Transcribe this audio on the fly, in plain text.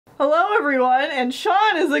Hello, everyone, and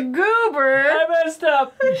Sean is a goober. I messed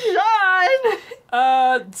up.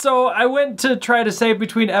 Sean! So I went to try to save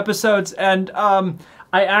between episodes, and I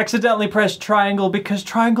accidentally pressed triangle because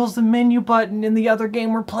triangle's the menu button in the other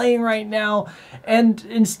game we're playing right now, and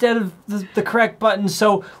instead of the correct button.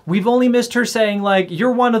 So we've only missed her saying, like,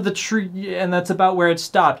 you're one of the tree, and that's about where it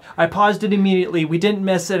stopped. I paused it immediately. We didn't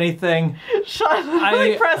miss anything. Sean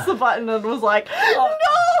literally pressed the button and was like, no!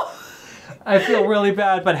 I feel really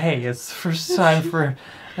bad, but hey, it's first time for,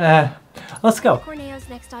 let's go. Corneo's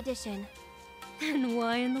next audition. And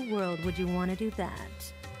why in the world would you want to do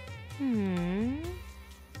that?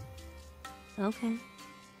 Okay.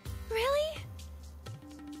 Really?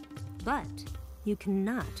 But you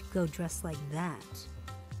cannot go dressed like that.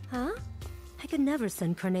 Huh? I could never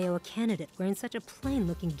send Corneo a candidate wearing such a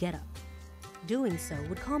plain-looking getup. Doing so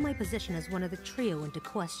would call my position as one of the trio into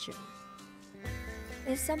question.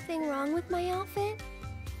 Is something wrong with my outfit?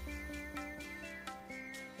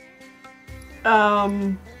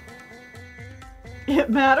 It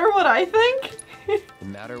matter what I think? It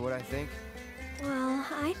matter what I think? Well,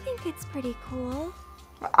 I think it's pretty cool.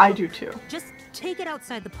 I do too. Just take it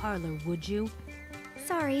outside the parlor, would you?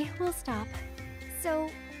 Sorry, we'll stop. So,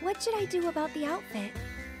 what should I do about the outfit?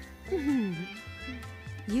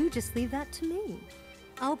 You just leave that to me.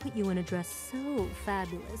 I'll put you in a dress so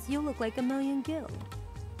fabulous, you'll look like a million gil.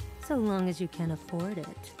 So long as you can afford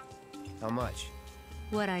it. How much?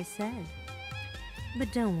 What I said.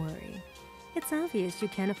 But don't worry. It's obvious you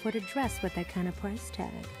can't afford a dress with that kind of price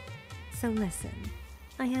tag. So listen,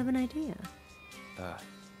 I have an idea.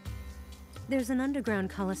 There's an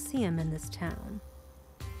underground Coliseum in this town.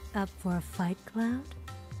 Up for a fight, Cloud?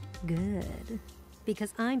 Good.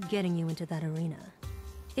 Because I'm getting you into that arena.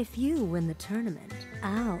 If you win the tournament,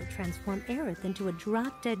 I'll transform Aerith into a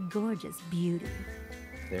drop-dead gorgeous beauty.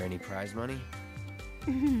 There any prize money?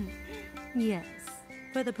 Yes,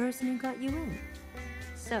 for the person who got you in.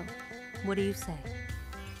 So, what do you say?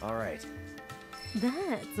 All right.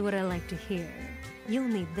 That's what I like to hear. You'll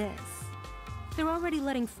need this. They're already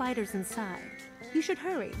letting fighters inside. You should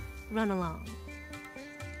hurry. Run along.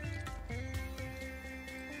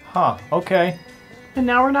 Huh, okay. And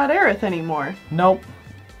now we're not Aerith anymore. Nope.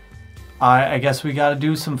 I guess we gotta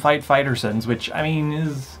do some Fightersons, which, I mean,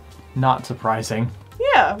 is not surprising.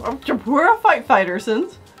 Yeah, we're a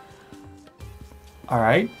Fightersons.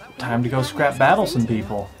 Alright, time to go scrap battle some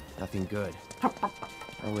people. Nothing good.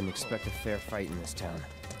 I wouldn't expect a fair fight in this town.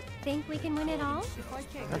 Think we can win it all?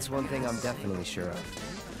 That's one thing I'm definitely sure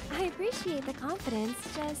of. I appreciate the confidence,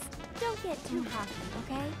 just don't get too cocky,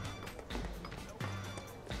 okay?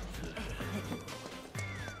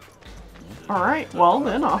 Alright, well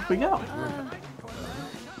then off we go.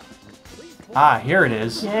 Ah, here it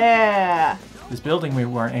is. Yeah! This building we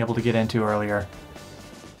weren't able to get into earlier.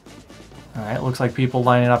 Alright, looks like people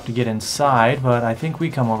lining up to get inside, but I think we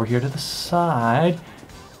come over here to the side.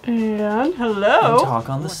 And hello! And talk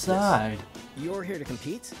on the side. You're here to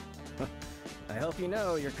compete? I hope you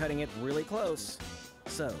know you're cutting it really close.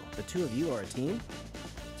 So, the two of you are a team?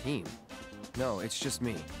 Team? No, it's just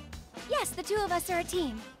me. Yes, the two of us are a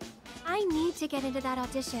team. I need to get into that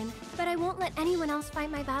audition, but I won't let anyone else fight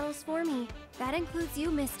my battles for me. That includes you,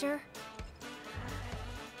 mister.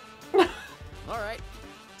 Alright,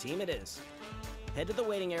 team it is. Head to the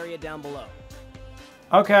waiting area down below.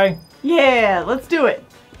 Okay, Yeah, let's do it!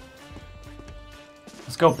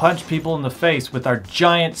 let's go punch people in the face with our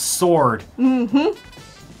giant sword. I'm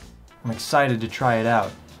excited to try it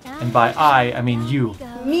out. And by I mean you.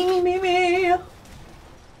 Me.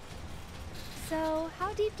 So,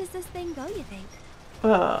 how deep does this thing go, you think?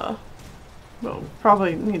 Well,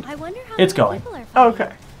 probably need... I wonder how It's many going. people are fighting.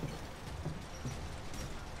 Okay.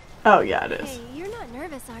 Oh, yeah, it is. Hey, you're not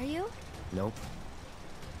nervous, are you? Nope.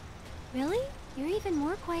 Really? You're even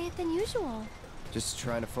more quiet than usual. Just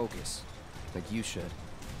trying to focus. Like you should.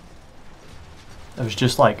 That was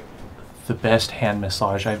just like the best hand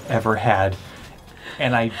massage I've ever had.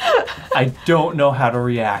 And I don't know how to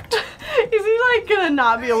react. Is he like gonna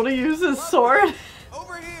not be able to use his sword?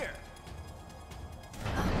 Over here!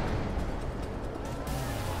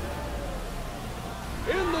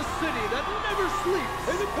 In the city that never sleeps,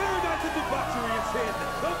 in the paradise of debauchery and sin,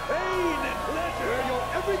 the pain and pleasure, where your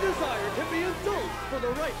every desire can be indulged for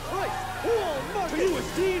the right price. All market. To you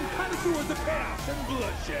esteemed connoisseurs of chaos and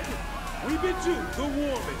bloodshed, we bid you the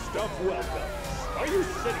warmest of welcomes. Are you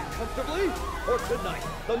sitting comfortably? For tonight,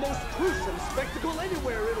 the most gruesome spectacle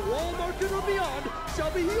anywhere in Wall Market or beyond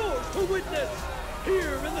shall be yours to witness,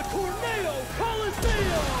 here in the Corneo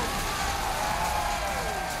Coliseum!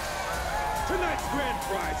 Tonight's grand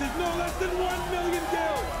prize is no less than 1 million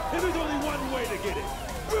gil, and there's only one way to get it.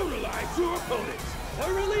 Brutally crush your opponents.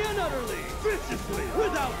 Thoroughly and utterly, viciously,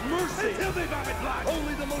 without mercy. Until they vomit blood.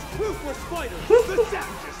 Only the most ruthless fighters, the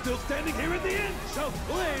savages still standing here at the end, shall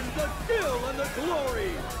claim the skill and the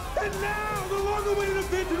glory. And now, the long-awaited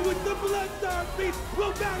event in which the Blood-Starved Beast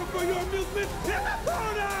will battle for your amusement in the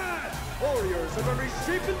corner! Warriors of every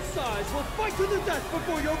shape and size will fight to the death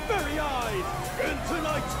before your very eyes. In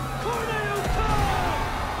tonight's Corneo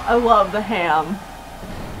Cup! I love the ham.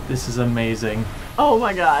 This is amazing. Oh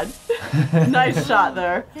my god. Nice shot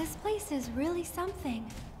there. This place is really something.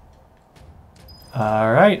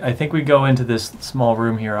 Alright, I think we go into this small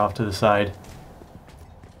room here off to the side.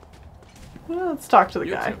 Well, let's talk to the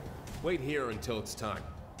You guy. two, wait here until it's time.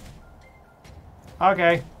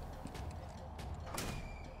 Okay.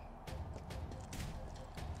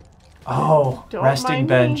 Oh, Don't resting mind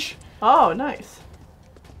bench. me. Oh, nice.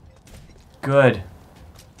 Good.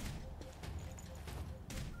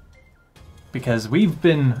 Because we've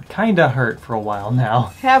been kinda hurt for a while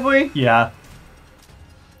now. Have we? Yeah.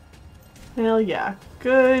 Hell yeah.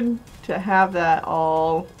 Good to have that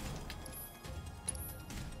all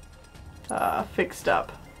fixed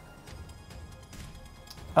up.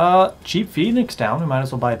 Cheap Phoenix down. We might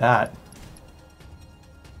as well buy that.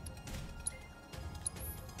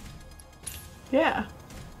 Yeah.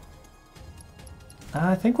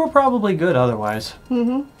 I think we're probably good otherwise.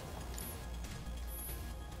 Mm-hmm.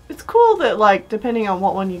 It's cool that, like, depending on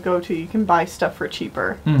what one you go to, you can buy stuff for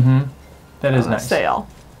cheaper. Mm-hmm. That is on a nice. Sale.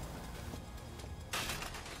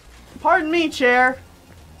 Pardon me, chair.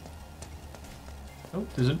 Oh,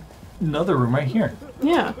 there's another room right here.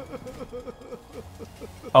 Yeah.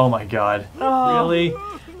 Oh my god. Oh. Really?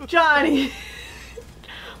 Johnny.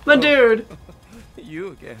 My dude. You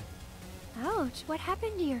again. Ouch, what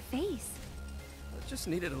happened to your face? I just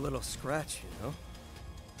needed a little scratch, you know?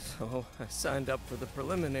 So I signed up for the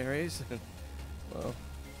preliminaries and, well,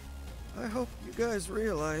 I hope you guys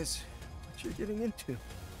realize what you're getting into.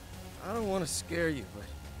 I don't want to scare you, but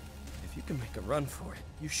if you can make a run for it,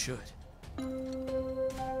 you should.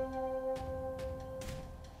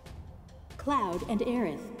 Cloud and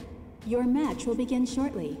Aerith, your match will begin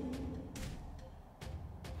shortly.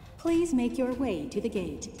 Please make your way to the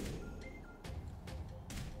gate.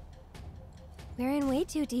 We're in way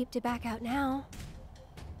too deep to back out now.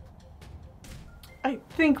 I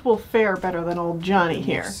think we'll fare better than old Johnny I'm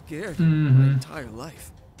here. scared my entire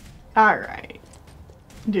life. Alright.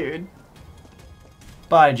 Dude.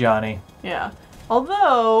 Bye, Johnny. Yeah.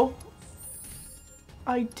 Although,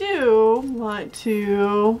 I do want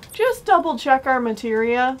to just double check our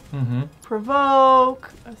materia. Mm-hmm.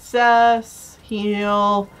 Provoke, assess,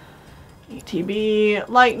 heal, ATB,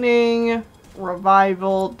 lightning,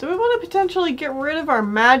 revival. Do we want to potentially get rid of our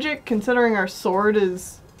magic, considering our sword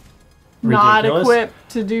is not Ridiculous. equipped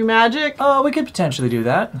to do magic? We could potentially do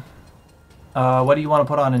that. What do you want to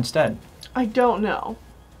put on instead? I don't know.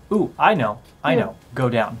 Ooh, I know. I Yeah. know. Go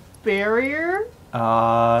down. Barrier?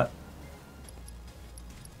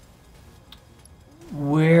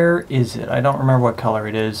 Where is it? I don't remember what color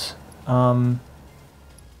it is. There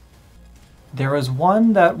was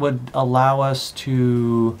one that would allow us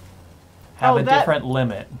to have a that different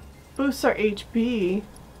limit. boosts our HP.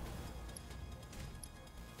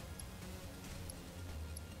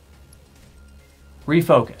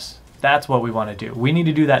 Refocus. That's what we want to do. We need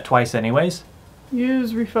to do that twice anyways.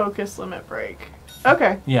 Use refocus limit break.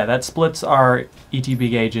 Okay. Yeah, that splits our ETB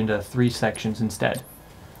gauge into 3 sections instead.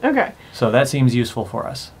 Okay. So that seems useful for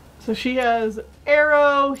us. So she has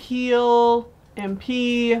arrow, heal,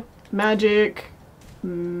 MP, magic,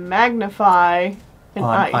 magnify, and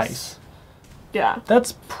On ice. Yeah.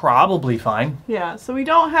 That's probably fine. Yeah. So we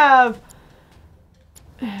don't have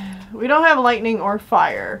lightning or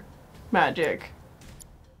fire magic.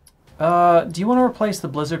 Do you want to replace the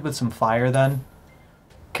blizzard with some fire then?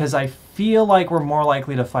 Because I feel like we're more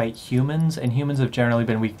likely to fight humans, and humans have generally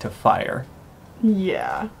been weak to fire.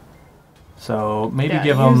 Yeah. So maybe Yeah,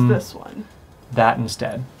 give use them this one. that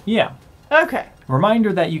instead. Yeah. Okay.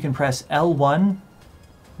 Reminder that you can press L1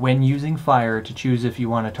 when using fire to choose if you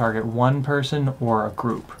want to target one person or a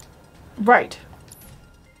group. Right.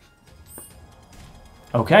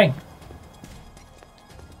 Okay.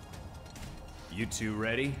 You two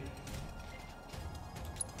ready?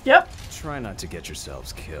 Yep. Try not to get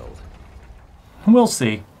yourselves killed. We'll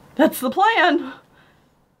see. That's the plan.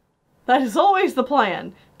 That is always the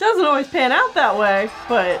plan. Doesn't always pan out that way,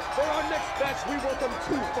 but For our next match, we welcome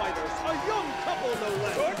 2 fighters, a young couple no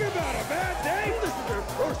less. Talk about a bad day! This is their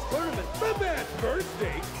first tournament, the bad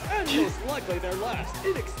birthday, and most likely their last,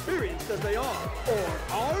 inexperienced as they are. Or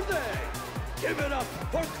are they? Give it up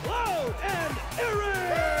for Cloud and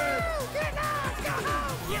Aaron! Go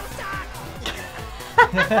home, you suck!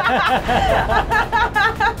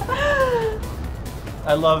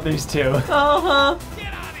 I love these two. Uh-huh.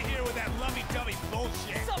 Get out of here with that lovey-dovey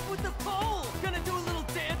bullshit! What's up with the pole? Gonna do a little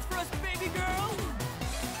dance for us, baby girl?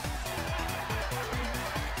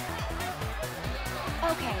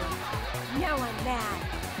 Okay, now I'm mad.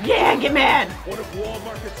 Yeah, get mad. One of Wall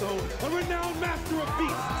Market's own, a renowned master of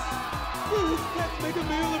beasts. Will his pets make a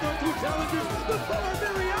meal of our two challengers before our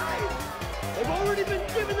very eyes? They've already been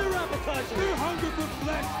given their appetizer. Their hunger for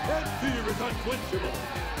flesh and fear is unquenchable.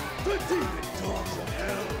 The demon dogs of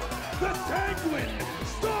hell, the sanguine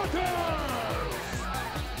stalkers!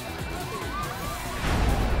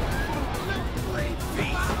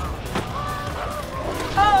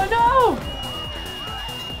 Oh no!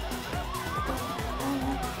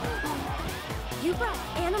 You brought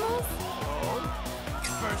animals?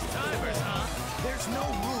 First timers, huh? There's no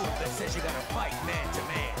rule that says you gotta fight man to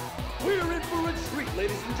man. We're in for a treat,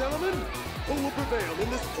 ladies and gentlemen. Who will prevail in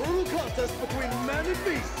this brutal contest between man and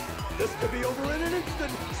beast? This could be over in an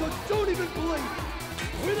instant, so don't even blink.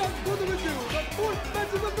 Without further ado, the fourth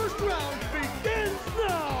match of the first round begins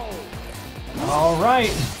now. All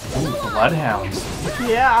right. Ooh, bloodhounds.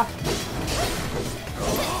 Yeah.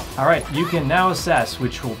 All right, you can now assess,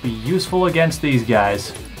 which will be useful against these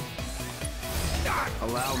guys.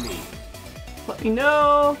 Allow me. Let me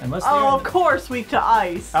know. Unless they're Oh, in- of course, weak to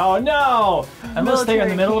ice. Oh no! Unless they're in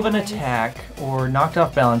the Military middle of an canines. attack or knocked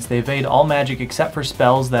off balance, they evade all magic except for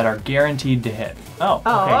spells that are guaranteed to hit. Oh,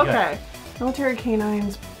 Oh, okay. okay. Military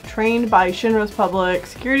canines trained by Shinra's Public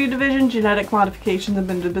Security Division. Genetic modifications have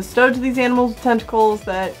been bestowed to these animals with tentacles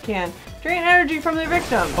that can drain energy from their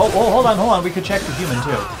victims. Good. Oh, hold on. We could check the human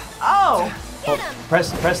too. Oh!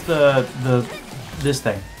 Press the this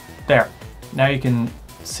thing. There. Now you can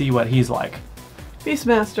see what he's like.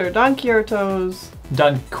 Beastmaster, Don Quixote's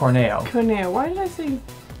Don Corneo. Corneo. Why did I say Don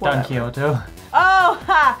whatever? Quixote. Oh,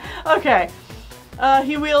 ha! Okay.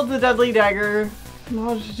 He wields a deadly dagger.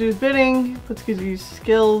 Knowledge to do his bidding. Puts his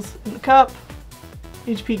skills in the cup.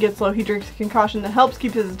 HP gets low. He drinks a concoction that helps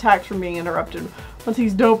keep his attacks from being interrupted. Once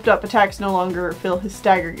he's doped up, attacks no longer fill his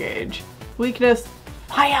stagger gauge. Weakness,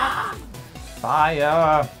 fire!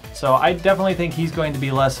 Fire. So I definitely think he's going to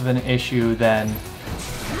be less of an issue than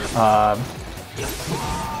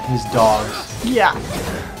his dogs. Yeah.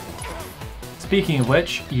 Speaking of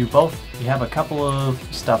which, you have a couple of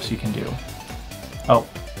stuffs you can do. Oh,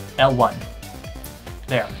 L1.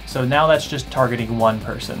 There. So now that's just targeting one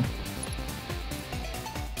person.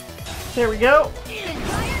 There we go.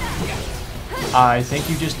 I think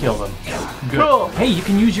you just killed him. Good. Cool. Hey, you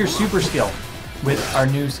can use your super skill with our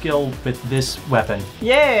new skill with this weapon.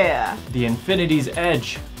 Yeah. The Infinity's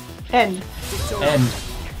Edge. End. End.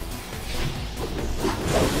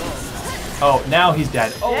 Oh, now he's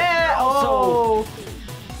dead. Oh, Yeah. Oh.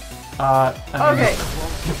 I mean- Okay.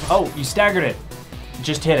 Oh, you staggered it.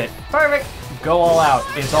 Just hit it. Perfect. Go all out.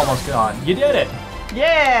 It's almost gone. You did it.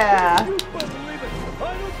 Yeah. You better believe it.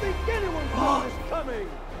 I don't think anyone saw this coming.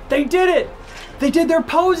 They did it. They did their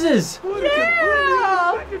poses. What a Yeah. completely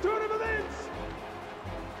unexpected turn of events.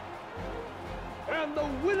 And the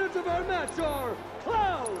winners of our match are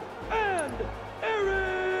Cloud and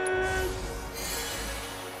Aaron.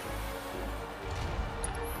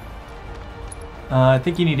 I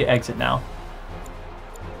think you need to exit now.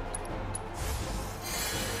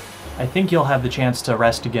 I think you'll have the chance to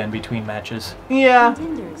rest again between matches. Yeah.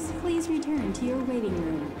 Contenders, please return to your waiting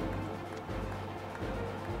room.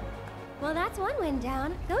 Well, that's one win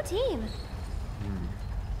down. Go team.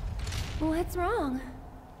 What's wrong?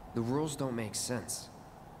 The rules don't make sense.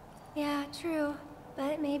 Yeah, true.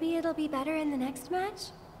 But maybe it'll be better in the next match?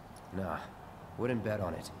 Nah, wouldn't bet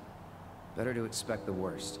on it. Better to expect the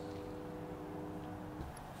worst.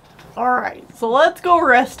 Alright, so let's go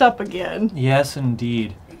rest up again. Yes,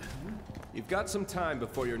 indeed. You've got some time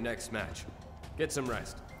before your next match. Get some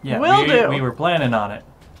rest. Yeah, Will do. we were planning on it.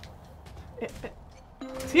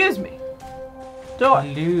 Excuse me. Door.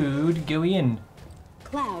 Dude, go in.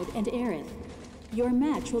 Cloud and Aerith, your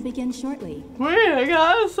match will begin shortly. Wait, I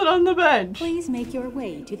gotta sit on the bench. Please make your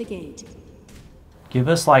way to the gate. Give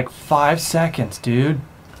us like 5 seconds, dude.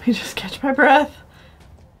 Let me just catch my breath.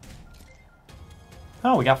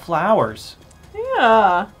 Oh, we got flowers.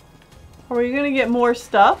 Yeah. Are we gonna get more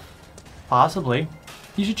stuff? Possibly.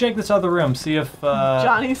 You should check this other room, see if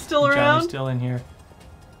Johnny's still around? Johnny's still in here.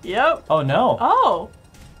 Yep. Oh no. Oh.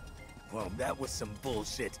 Well, that was some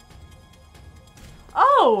bullshit.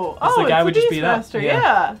 Oh. That's Oh, the guy it's we the just beat up. Beastmaster, Yeah.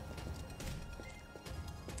 yeah.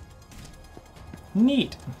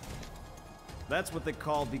 Neat. That's what they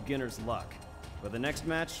call beginner's luck. But the next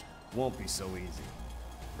match won't be so easy.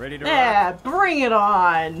 Ready to rock? Yeah, bring it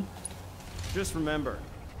on. Just remember,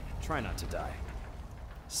 try not to die.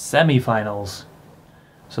 Semifinals.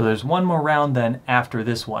 So there's one more round then after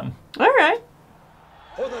this one. All right.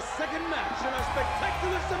 For the second match in our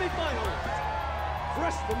spectacular semifinals,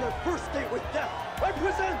 fresh from their first date with death, I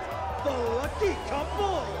present the Lucky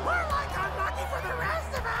Couple. We're like unlucky for the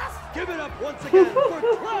rest of us! Give it up once again for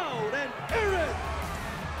Cloud and Aerith.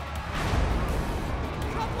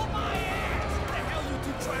 Couple my ass! What the hell you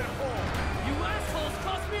two trying to pull? You assholes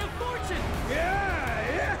cost me a fortune! Yeah!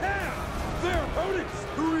 Their opponents,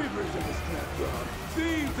 reavers in the snapshot,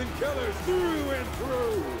 thieves and killers through and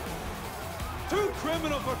through. Two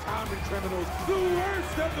criminal for common criminals, the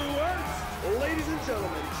worst of the worst. Ladies and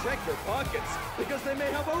gentlemen, check your pockets, because they may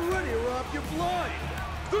have already robbed you blind.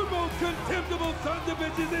 The most contemptible sons of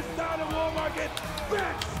bitches inside a war market,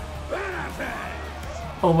 Bats Benefits.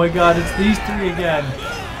 Oh my god, it's these three again.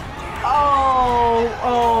 Oh,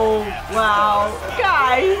 wow.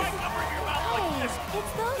 Guys. Hey, it's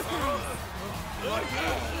those guys.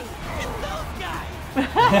 It's those guys!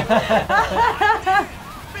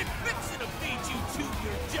 Been fixing to feed you two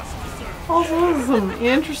your just desserts. Also, some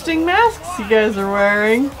interesting masks you guys are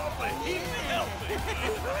wearing. Hey,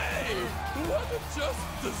 what do just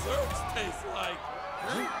desserts taste like?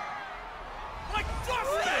 Like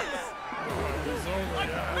justice!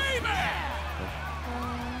 Like payback!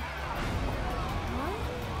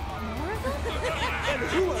 More of them? And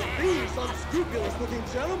who are these unscrupulous-looking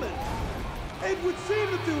gentlemen? It would seem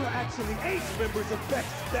that they were actually ace members of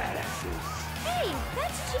Beck's Badasses. Hey,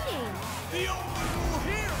 that's cheating. The only rule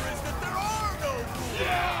here is that there are no rules.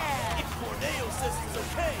 Yeah! If Corneo says it's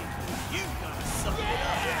okay, you gotta suck it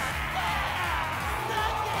up.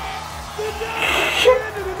 The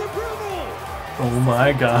Bandit is approval! Oh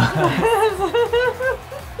my god.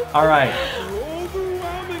 Alright.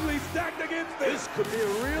 Overwhelmingly stacked against this could be a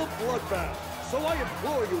real bloodbath. So I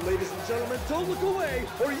implore you, ladies and gentlemen, don't look away,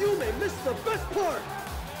 or you may miss the best part.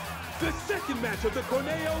 The second match of the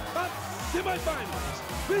Corneo Cup semifinals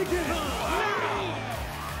begins now.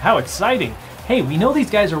 How exciting. Hey, we know these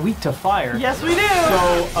guys are weak to fire. Yes, we do.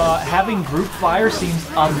 So having group fire seems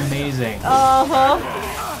amazing. Uh-huh.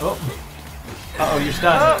 Oh. Uh-oh, you're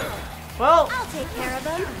stunned. Oh. Well. I'll take care of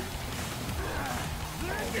them.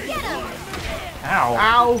 Get him. Ow.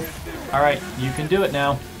 Ow. Alright, you can do it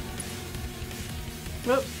now.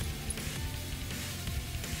 Whoop.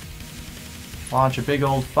 Launch a big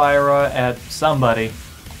old fire at somebody.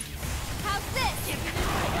 How's this?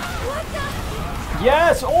 What the?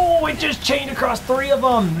 Yes! Oh, it just chained across three of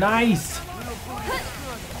them. Nice.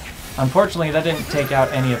 Unfortunately, that didn't take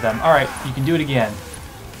out any of them. Alright, you can do it again.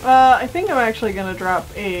 I think I'm actually gonna drop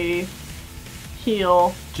a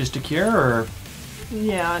heal. Just a cure, or?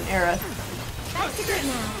 Yeah, an Aerith. That's good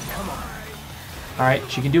now. Come on. Alright,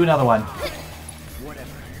 she can do another one.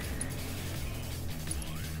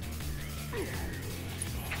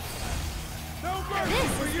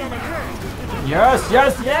 This is gonna hurt. Yes,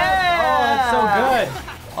 yes, yes! Yeah! Oh, that's so good.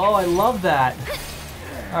 Oh, I love that.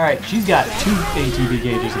 Alright, she's got 2 ATB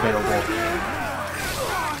gauges available.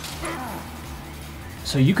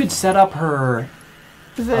 So you could set up her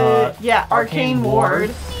yeah, Arcane Ward.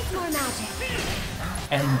 Needs more magic.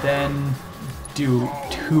 And then do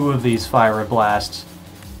 2 of these fire blasts.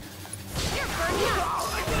 You're burning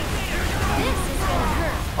up. This is gonna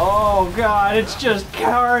hurt. Oh god, it's just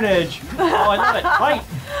carnage! Oh, I love it. Fight!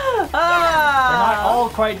 They're not all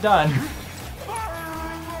quite done.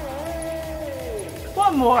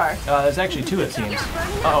 One more. There's actually 2, it seems.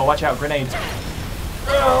 Uh-oh, watch out, grenades.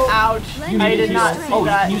 Ouch. You need I to did heal. not see Oh,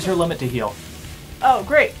 that. you can use her limit to heal. Oh,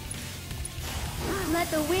 great. Let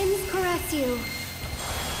the winds caress you.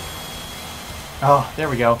 Oh, there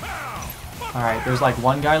we go. Alright, there's like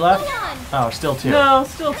 1 guy left. Oh, still 2. No,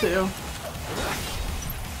 still 2.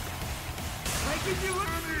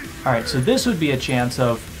 Alright, so this would be a chance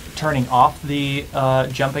of turning off the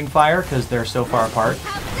jumping fire because they're so far apart.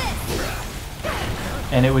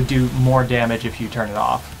 And it would do more damage if you turn it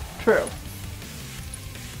off. True.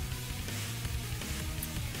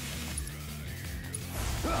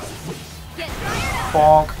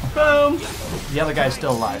 Bonk. Boom. The other guy's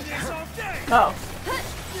still alive. Oh.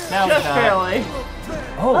 Now Just he's not. barely.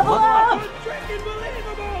 Oh, Level level up! up!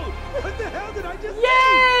 Unbelievable! What the hell did I just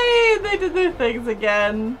Yay! They did their things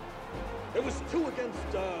again. It was 2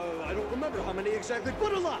 against, I don't remember how many exactly,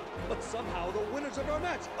 but a lot. But somehow the winners of our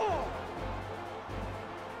match are...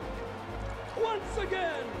 once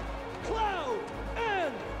again, Cloud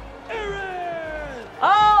and Aerith!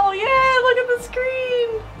 Oh, yeah! Look at the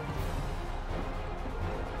screen!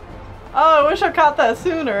 Oh, I wish I caught that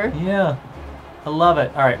sooner. Yeah. I love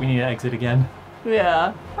it. Alright, we need to exit again.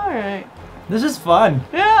 Yeah. Alright. This is fun.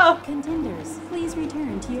 Yeah. Contenders, please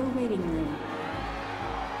return to your waiting room.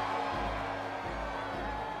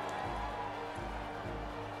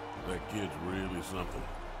 That kid's really something.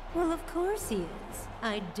 Well, of course he is.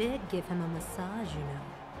 I did give him a massage, you know.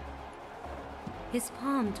 His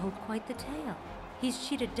palm told quite the tale. He's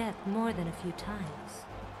cheated death more than a few times.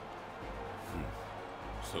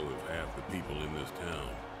 So have half the people in this town.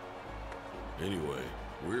 Anyway,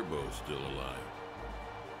 we're both still alive.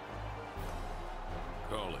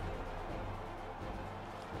 Call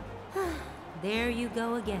it. There you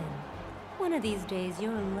go again. One of these days,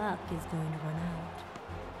 your luck is going to run out.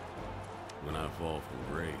 When I fall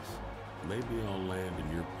from grace, maybe I'll land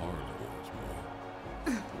in your parlor once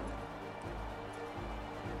more.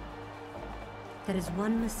 That is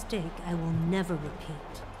one mistake I will never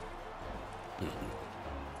repeat.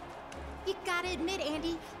 You gotta admit,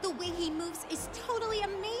 Andy, the way he moves is totally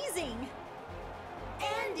amazing.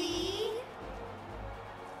 Andy!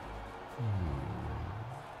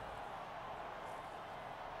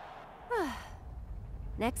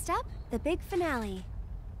 Next up, the big finale.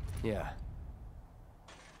 Yeah,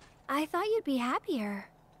 I thought you'd be happier.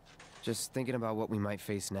 just thinking about what we might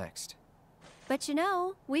face next. But you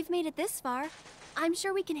know, we've made it this far. I'm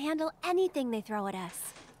sure we can handle anything they throw at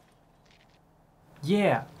us.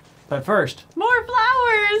 Yeah, but first, more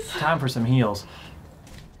flowers! Time for some heals.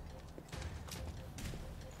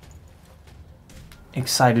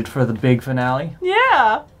 Excited for the big finale?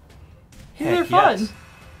 Yeah! They're fun. Yes.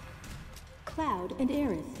 Cloud and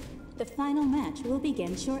Aerith, the final match will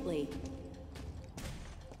begin shortly.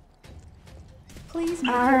 Please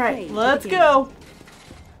make your way Alright, to let's the gate. go.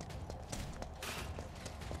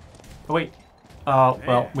 Oh, wait. Oh,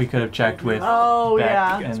 well, we could have checked with Oh, Beck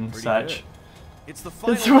yeah. and such. It's the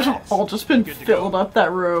This final would have match. all just been Good to filled go? up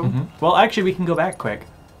that room. Mhm. Well, actually, we can go back quick.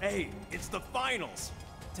 Hey, it's the finals.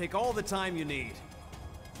 Take all the time you need.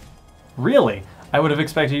 Really? I would have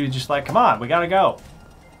expected you to just like, come on, we gotta go.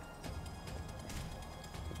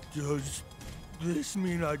 Does this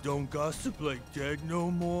mean I don't gossip like Dead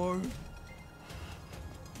no more?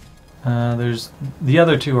 There's... The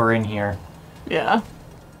other two are in here. Yeah.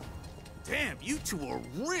 Damn, you two are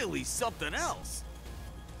really something else.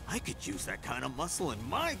 I could use that kind of muscle in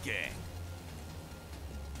my gang.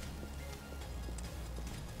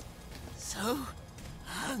 So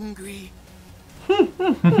hungry.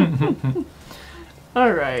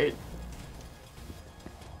 Alright.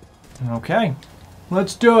 Okay.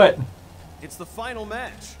 Let's do it. It's the final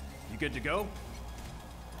match. You good to go?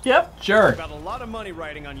 Yep. Sure. Got a lot of money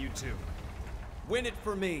riding on you two. Win it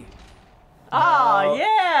for me. Oh,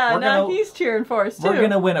 yeah! we're Now gonna- he's cheering for us, too. We're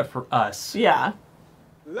gonna win it for us. Yeah.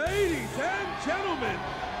 Ladies and gentlemen,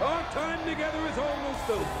 our time together is almost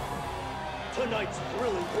over. Tonight's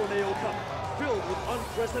thrilling Tornado Cup, filled with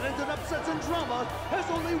unprecedented upsets and drama, has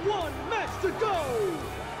only one match to go!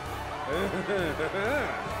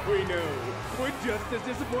 We know. We're just as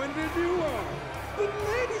disappointed as you are. But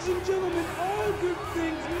ladies and gentlemen, all good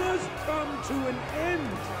things must come to an end.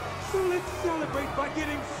 So let's celebrate by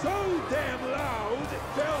getting so damn loud,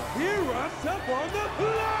 they'll hear us up on the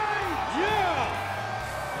plate! Yeah!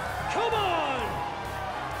 Come on!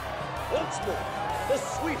 Once more, the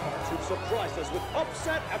sweethearts who surprised us with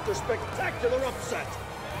upset after spectacular upset.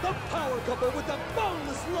 The power couple with the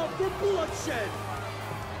boundless love for bloodshed.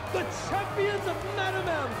 The champions of Madam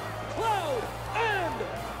M, Cloud and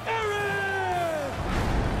Aerith!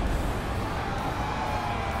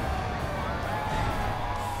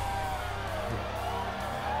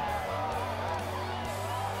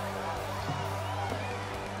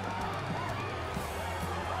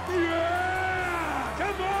 Yeah!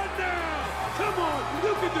 Come on now! Come on!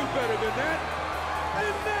 You can do better than that!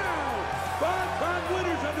 And now, 5-time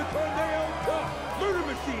winners of the Tornado Cup! Murder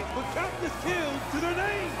machines with countless kills to their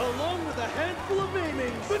name! Along with a handful of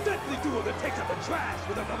maimings! The deadly duo that takes out the trash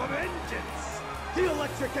with a vengeance! The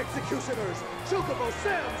Electric Executioners! Chocobo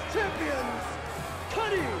Sam's champions!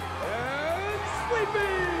 Cuddy and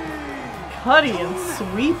Sweepy! Cuddy and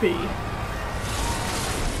Sweepy.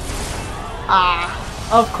 Ah,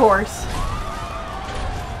 of course.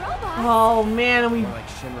 Oh man, we More like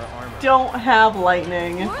Shinra armor. don't have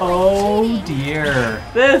lightning. Oh dear.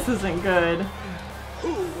 This isn't good. Who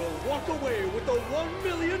will walk away with the 1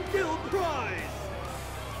 million guild prize?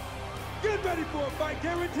 Get ready for a fight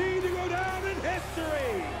guaranteed to go down in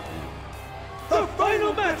history! The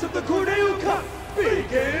final match of the Tornado Cup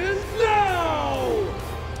begins now!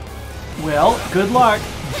 Well, good luck.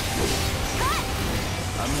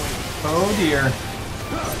 Oh dear.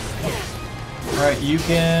 Alright, you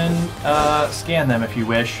can scan them if you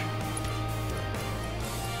wish.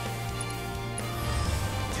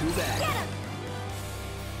 Too bad.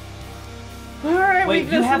 Wait,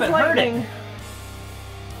 weakness you haven't is heard lightning. it.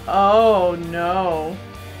 Oh no.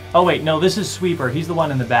 Oh wait, no, this is Sweeper. He's the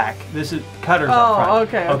one in the back. This is Cutter's up front. Oh,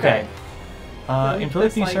 okay.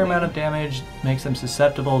 Inflicting a certain amount of damage makes them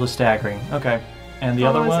susceptible to staggering. Okay. And the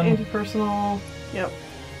other one? Anti-personal. Yep.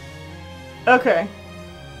 Okay.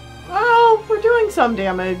 Well, we're doing some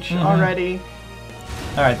damage already.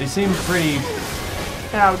 Alright, they seem pretty...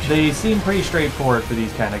 Ouch. They seem pretty straightforward for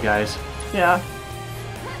these kind of guys. Yeah.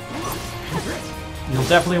 You'll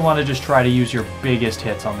definitely want to just try to use your biggest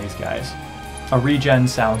hits on these guys. A regen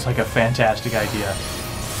sounds like a fantastic idea.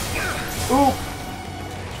 Ooh!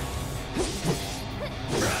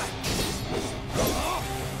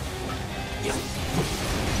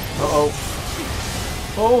 Uh-oh.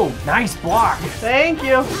 Oh, nice block! Thank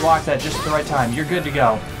you! Block that just at the right time. You're good to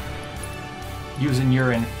go. Using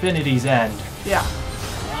your Infinity's End. Yeah.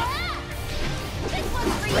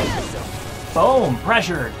 Boom!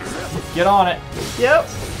 Pressured! Get on it! Yep.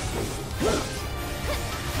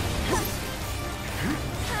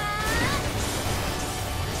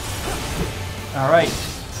 Alright.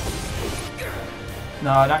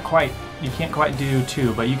 No, not quite. You can't quite do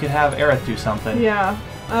 2, but you could have Aerith do something. Yeah.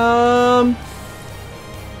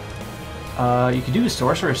 You could do a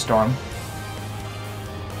Sorcerer's Storm.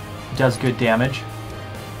 Does good damage.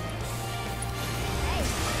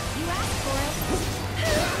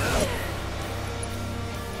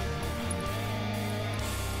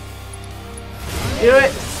 Do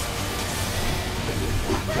it.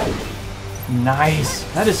 Nice.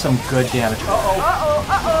 That is some good damage. Uh-oh. Uh-oh.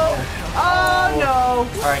 Uh-oh. Oh, no.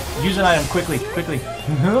 Alright, use an item quickly. Quickly.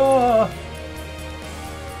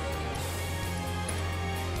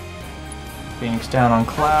 Phoenix down on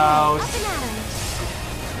Cloud.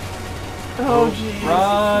 Oh, jeez.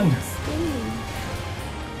 Run.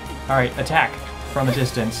 Alright, attack from a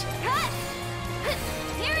distance.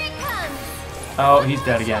 Here it comes. Oh, he's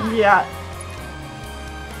dead again. Yeah.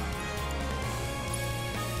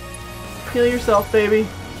 Heal yourself, baby.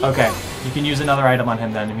 Okay, you can use another item on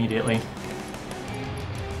him then immediately.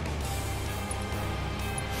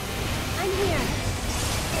 I'm here.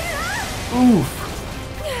 Oof.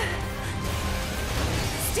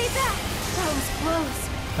 Stay back. That was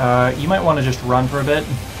close. You might want to just run for a bit.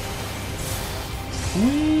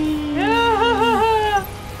 Whee!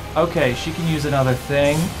 Okay, she can use another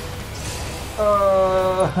thing.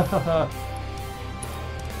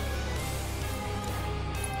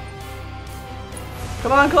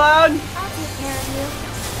 Come on, Cloud. I'll take care of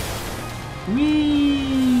you.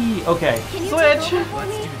 Whee! Okay. Can you Switch. take over for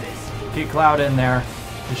me? Get Cloud in there.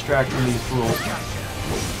 Distract from these fools.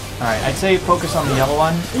 Alright, I'd say focus on the yellow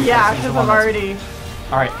one. Yeah, because I'm already...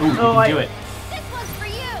 Alright, ooh, you can do it. This one's for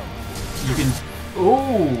you. You can...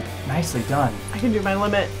 Ooh, nicely done. I can do my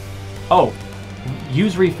limit. Oh,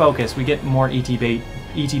 use refocus. We get more ETB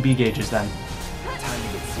gauges then. Time to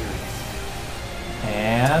get serious.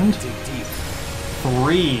 And... Dig deep.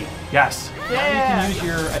 3. Yes. Yeah. Now you can use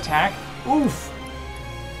your attack. Oof.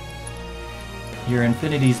 Your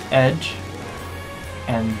Infinity's Edge.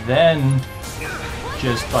 And then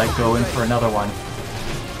just like go in for another one.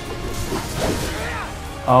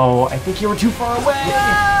 Oh, I think you were too far away.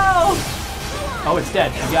 No! Oh, it's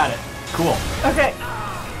dead. You got it. Cool. Okay.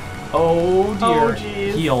 Oh dear. Oh,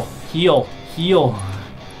 jeez. Heal. Heal. Heal.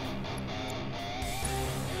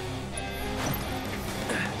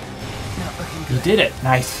 You did it.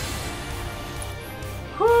 Nice.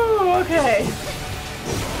 Whew, okay.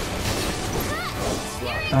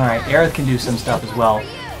 Alright, Aerith can do some stuff as well.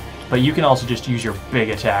 But you can also just use your big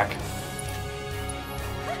attack.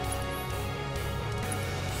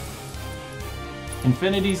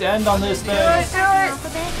 Infinity's End on this thing. Do it.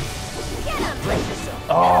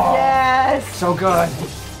 Oh, Yes. so good.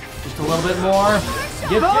 Just a little bit more.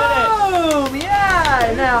 You did it. Boom!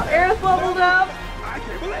 Yeah. Now Aerith leveled up. I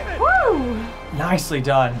can't believe it! Woo! Nicely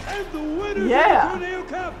done. And the winners Yeah. of the tornado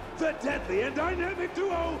cup, the deadly and dynamic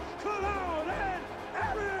duo, Cloud and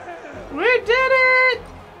Aerith! We did it!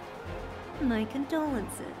 My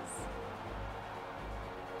condolences.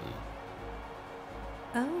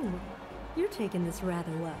 Oh, you're taking this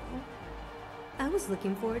rather well. I was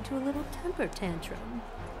looking forward to a little temper tantrum.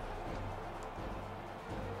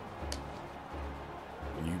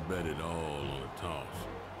 When you bet it all on a toss,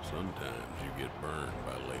 sometimes you get burned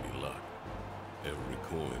by Lady Luck. Every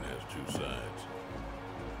coin has two sides.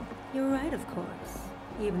 You're right, of course,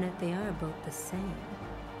 even if they are both the same.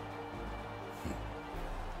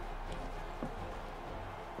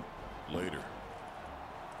 Later.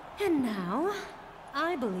 And now,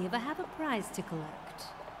 I believe I have a prize to collect.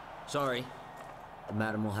 Sorry. The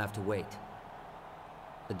madam will have to wait.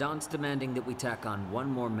 The Don's demanding that we tack on one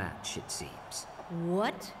more match, it seems.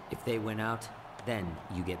 What? If they win out, then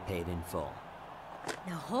you get paid in full.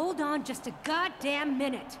 Now hold on just a goddamn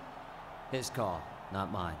minute. His call,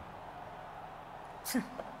 not mine.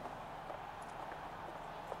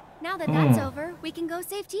 Now that that's over, we can go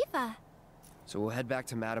save Tifa. So we'll head back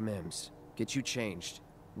to Madame M's, get you changed,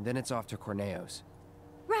 and then it's off to Corneo's.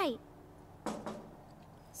 Right.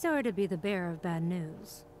 Sorry to be the bearer of bad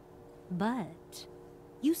news, but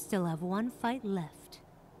you still have one fight left.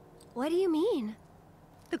 What do you mean?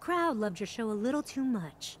 The crowd loved your show a little too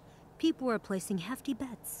much. People were placing hefty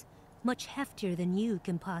bets, much heftier than you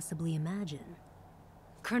can possibly imagine.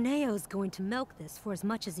 Corneo's going to milk this for as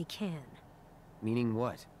much as he can. Meaning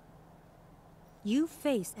what? You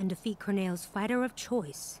face and defeat Corneo's fighter of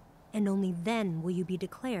choice, and only then will you be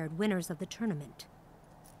declared winners of the tournament.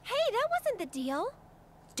 Hey, that wasn't the deal.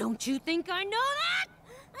 Don't you think I know that?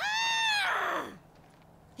 Ah!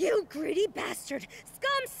 You greedy bastard!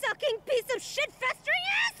 Scum-sucking piece of shit-festering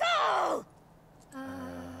asshole!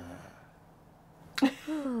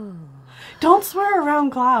 Don't swear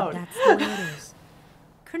around Cloud. That's the way it is.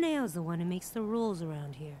 Corneo's the one who makes the rules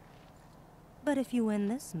around here. But if you win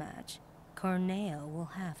this match, Corneo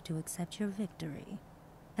will have to accept your victory.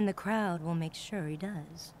 And the crowd will make sure he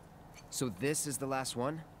does. So this is the last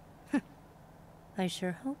one? I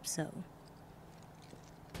sure hope so.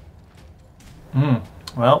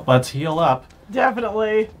 Well, let's heal up.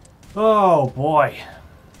 Definitely. Oh, boy.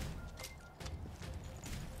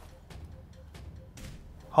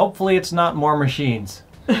 Hopefully it's not more machines.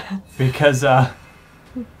 Because, I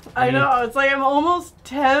know, it's like I'm almost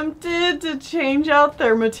tempted to change out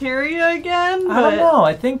their materia again, but... I don't know,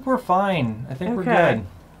 I think we're fine. I think we're good.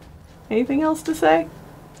 Anything else to say?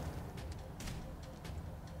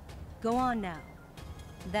 Go on now.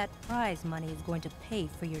 That prize money is going to pay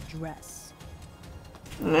for your dress.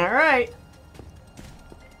 Alright.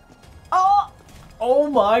 Oh! Oh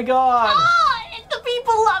my god! Oh, the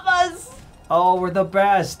people love us! Oh, we're the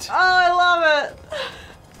best. Oh, I love it.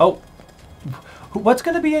 Oh. What's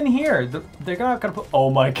going to be in here? They're not going to put...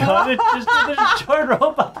 Oh my god, it's just the destroyed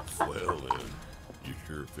robots. Well then, you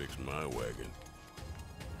sure fixed my wagon.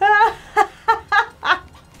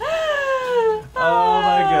 Oh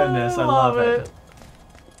my goodness, I love it.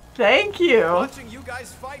 Thank you. Watching you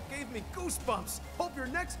guys fight gave me goosebumps. Hope your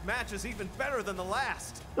next match is even better than the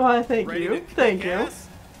last. Well, thank you. Thank you.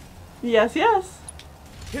 Yes, yes.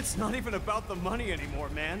 It's not even about the money anymore,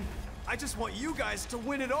 man. I just want you guys to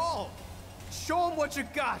win it all. Show them what you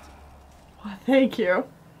got. Well, thank you.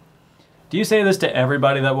 Do you say this to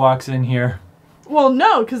everybody that walks in here? Well,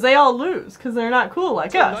 no, because they all lose, because they're not cool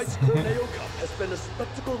like us. Tonight's Corneo Cup has been a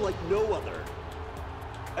spectacle like no other.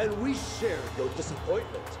 And we shared your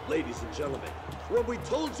disappointment, ladies and gentlemen, when we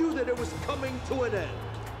told you that it was coming to an end.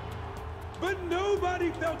 But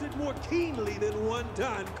nobody felt it more keenly than one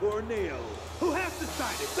Don Corneo, who has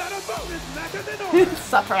decided that a bonus match is in order.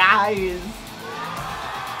 Surprise!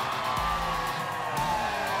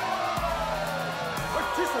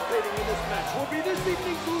 Participating in this match will be this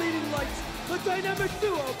evening's leading lights, the dynamic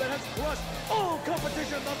duo that has crushed all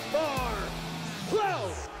competition thus far,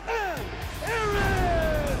 Cloud and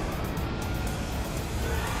Aaron!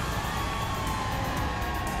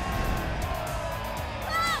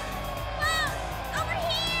 Over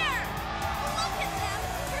here! Look at them!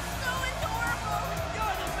 They're so adorable!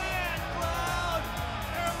 You're the man, Cloud!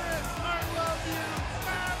 Aaron, I love you!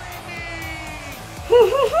 Marry me!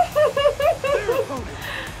 Their opponent,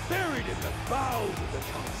 buried in the bowels of the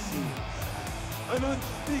Coliseum. An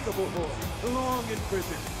unspeakable horror, long in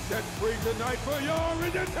prison, set free tonight for your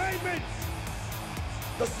entertainment!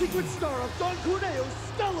 The secret star of Don Corneo's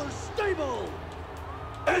stellar stable!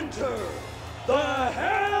 Enter the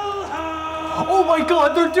Hell House! Oh my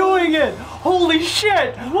god, they're doing it! Holy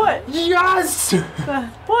shit! What? Yes!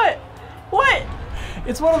 What? What?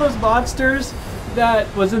 It's one of those monsters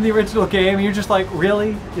that was in the original game, and you're just like,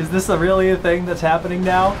 really? Is this really a thing that's happening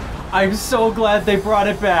now? I'm so glad they brought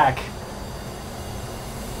it back.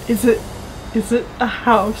 Is it a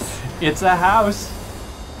house? It's a house.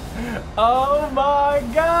 Oh my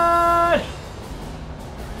god!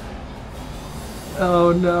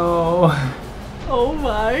 Oh no. Oh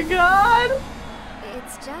my god!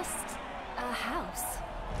 It's just a house.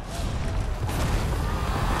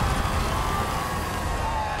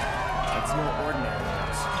 That's no ordinary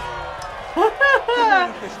house. The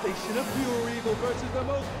manifestation of pure evil versus the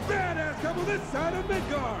most badass couple this side of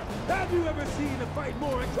Midgar! Have you ever seen a fight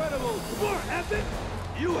more incredible, more epic?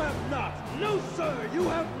 You have not! No, sir, you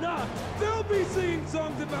have not! They'll be singing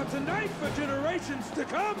songs about tonight for generations to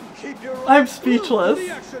come! Keep your I'm eyes speechless. glued to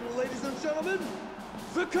the action, ladies and gentlemen!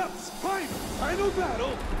 The Cup's final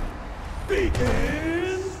battle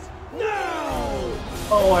begins now!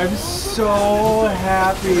 Oh, I'm so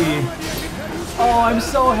happy. Oh, I'm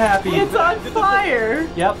so happy. It's on fire.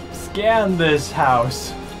 Yep, scan this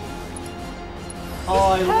house.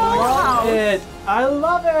 Oh, I love it. I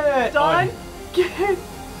love it. Don, get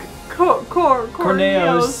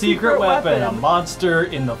Corneo's secret weapon, a monster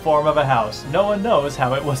in the form of a house. No one knows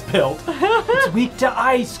how it was built. It's weak to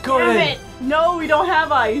ice. Good. Damn it. No, we don't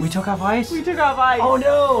have ice. We took off ice? We took off ice. Oh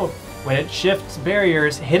no! When it shifts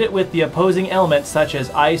barriers, hit it with the opposing elements such as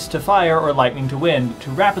ice to fire or lightning to wind to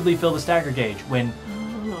rapidly fill the stagger gauge.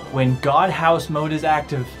 When God House mode is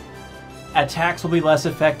active, attacks will be less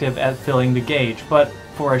effective at filling the gauge, but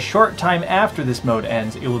for a short time after this mode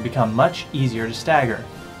ends, it will become much easier to stagger.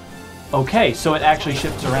 Okay, so it actually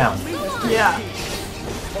shifts around. Yeah.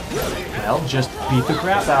 Well, just beat the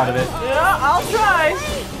crap out of it. Yeah, I'll try.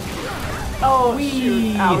 Oh,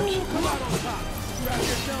 shoot. Ouch.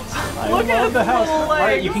 Look at the house. little legs.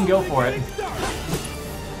 Alright, you can go for it.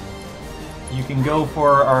 You can go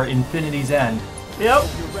for our Infinity's End. Yep.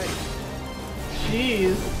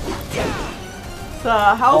 Jeez.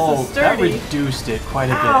 The house is sturdy. That reduced it quite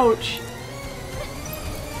a bit. Ouch.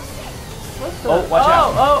 What the? Oh, watch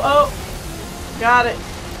out. Oh. Got it.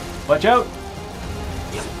 Watch out.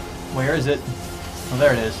 Where is it? Oh,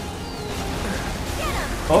 there it is.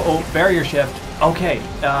 Oh, barrier shift. Okay,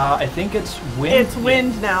 I think it's wind. It's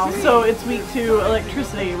wind now, so it's weak to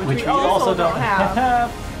electricity, which we also don't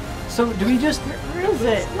have. So do we just... Where is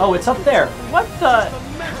it? Oh, it's up there. What the?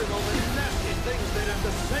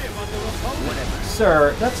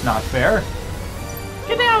 Sir, that's not fair.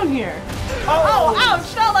 Get down here. Oh,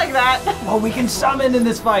 ouch, not like that. Oh, we can summon in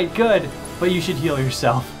this fight. Good. But you should heal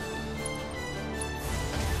yourself.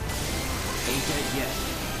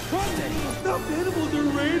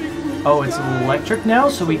 Oh, it's electric now,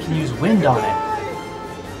 so we can use wind on it.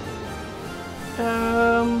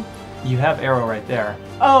 You have arrow right there.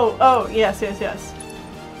 Oh, yes.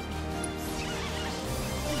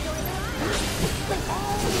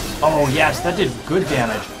 Oh, yes, that did good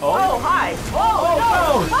damage. Oh, hi. Oh,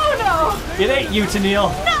 no. Oh, no. It ain't you,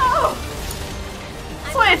 Tennille. No.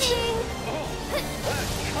 Switch.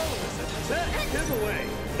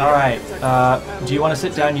 Alright, do you want to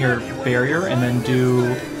sit down your barrier and then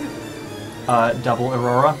do double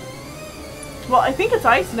Aurora? Well, I think it's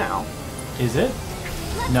ice now. Is it?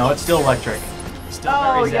 No, it's still electric. Still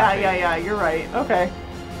very zappy. yeah, you're right. Okay.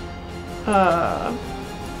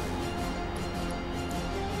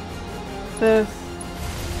 This.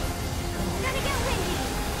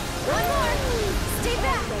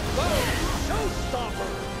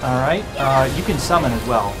 Alright, you can summon as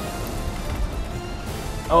well.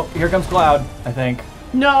 Oh, here comes Cloud, I think.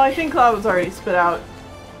 No, I think Cloud was already spit out.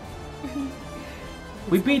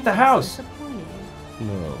 We beat the house!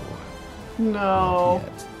 No. No.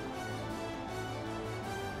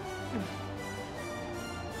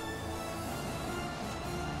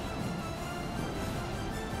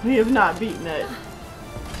 We have not beaten it.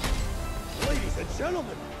 Ladies and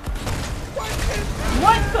gentlemen, what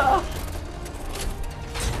the?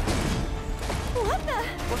 What the?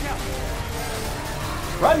 Look out!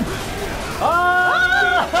 Run!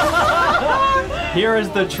 Ah! Here is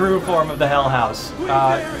the true form of the Hell House.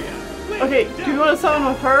 Okay, do you want to summon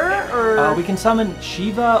with her, or...? We can summon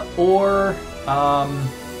Shiva or,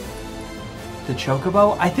 the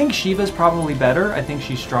Chocobo. I think Shiva's probably better. I think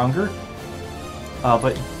she's stronger.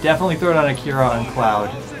 But definitely throw it on Akira and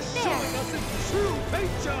Cloud.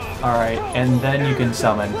 Alright, and then you can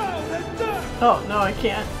summon. Oh, no, I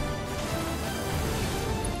can't.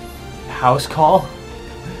 House call?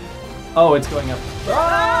 Oh, it's going up.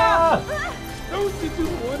 Ah! Don't you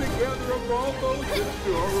just want to gather up all those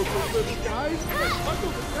adorable little guys?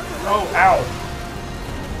 Oh, ow!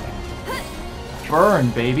 Burn,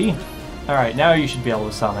 baby. Alright, now you should be able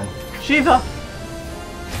to summon. Shiva!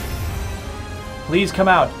 Please come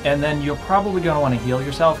out, and then you're probably going to want to heal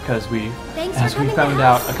yourself, because as we found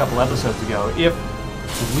out a couple episodes ago, if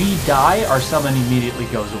we die, our summon immediately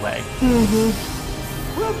goes away. Mm-hmm.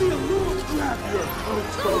 We'll be a little crappier,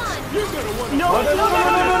 folks. You're gonna want to... No.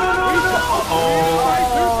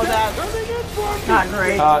 Oh, that's not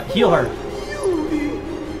great. Heal her.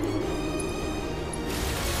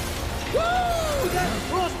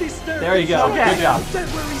 There you go. Okay. Good job.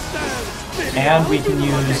 And we can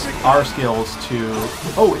use our skills to...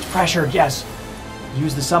 Oh, it's pressured, yes!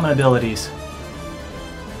 Use the summon abilities.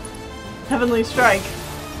 Heavenly Strike.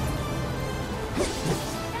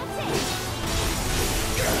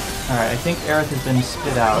 Alright, I think Aerith has been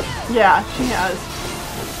spit out. Yeah, she has.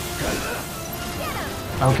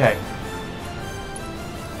 Okay.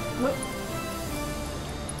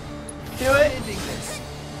 Do it.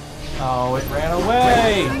 Oh, it ran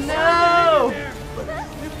away. No.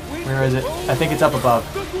 Where is it? I think it's up above.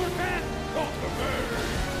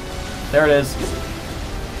 There it is.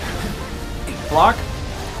 Block.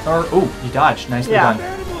 Or, ooh, you dodged. Nicely done.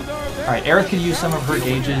 Alright, Aerith could use some of her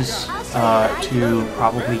gauges to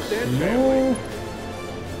probably heal.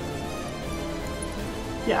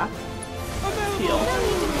 Yeah. Heal.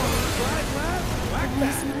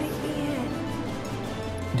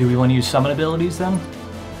 Do we want to use summon abilities then?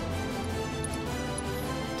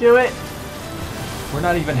 Do it. We're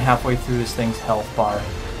not even halfway through this thing's health bar.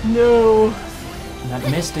 No. And that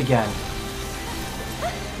missed again.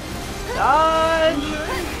 Dodge.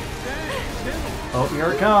 Oh,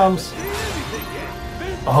 here it comes.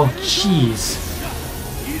 Oh, jeez.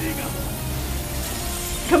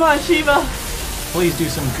 Come on, Shiva. Please do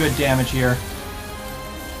some good damage here.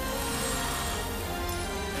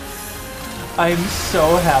 I'm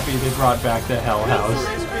so happy they brought back the Hell House.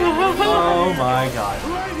 Oh my god.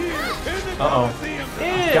 Uh-oh.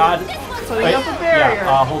 God. Putting up a barrier.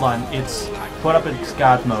 Yeah, hold on. It's put up in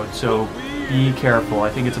God mode, so be careful. I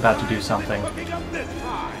think it's about to do something.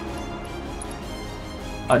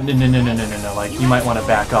 No. Like, you might want to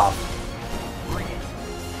back off.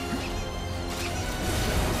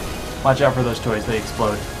 Watch out for those toys. They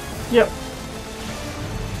explode. Yep.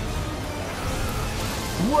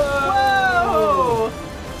 Whoa!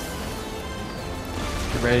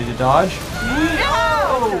 Get ready to dodge.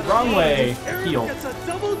 No! Wrong way. Heal. It's a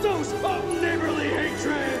double dose of neighborly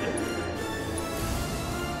hatred.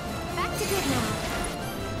 Back to good now.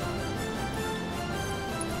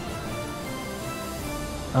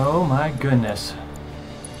 Oh my goodness.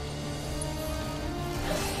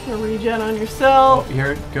 A regen on yourself. Oh,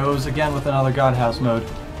 here it goes again with another Godhouse mode.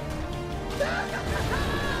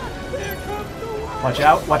 Watch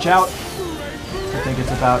out, watch out! I think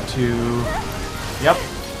it's about to... Yep.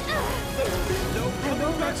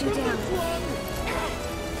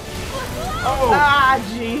 Oh! Ah,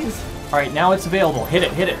 jeez. Alright, now it's available. Hit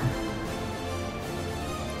it, hit it.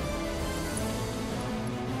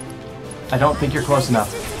 I don't think you're close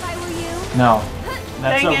enough. No.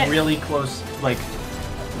 That's Dang a it. really close, like...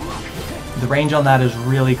 The range on that is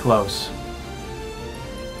really close.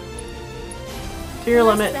 To your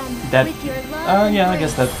limit. That... yeah, I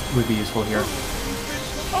guess that would be useful here.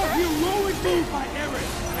 A heroic move by Erin.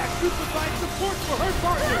 That crucified support for her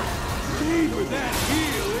partner. Lead with that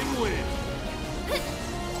healing wind.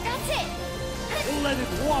 That's it. Let it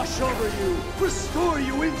wash over you. Restore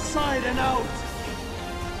you inside and out.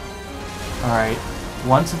 Alright.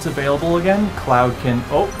 Once it's available again, Cloud can...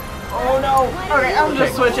 Oh! Oh no! Okay, I'm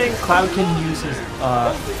just switching. Cloud can use his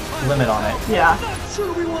limit on it. Yeah. Not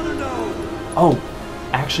sure we want to know. Oh!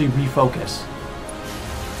 Actually refocus.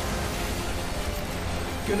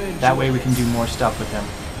 That way we can do more stuff with him.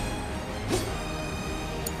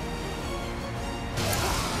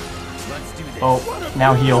 Let's do this. Oh,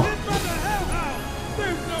 now heal.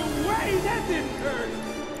 There's no way that didn't hurt.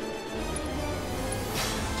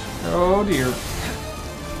 Oh dear.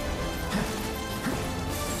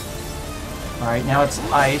 Alright, now it's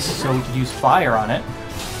ice, so we could use fire on it.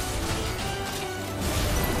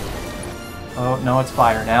 Oh, no, it's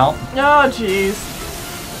fire now. Oh, jeez.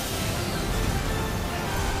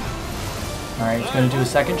 Alright, it's going to do a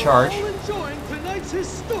second charge. All enjoying tonight's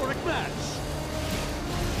historic match.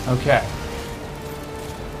 Okay.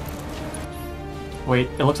 Wait,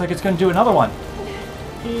 it looks like it's going to do another one.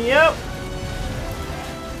 Yep.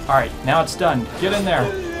 Alright, now it's done. Get in there.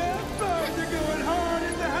 Yeah, Bards are going hard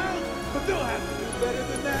at the house, but they'll have to do better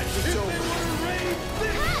than that if they want to raise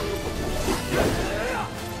this.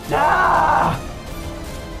 Ah!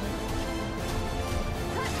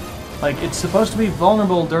 Like, it's supposed to be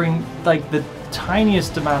vulnerable during, like, the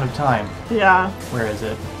tiniest amount of time. Yeah. Where is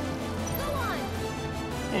it?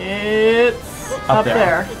 It's up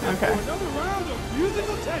there. Okay. Another round of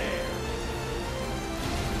musical tears.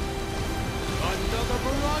 Another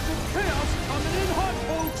barrage of chaos coming in hot,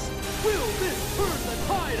 folks. Will this turn the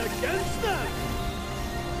tide against them?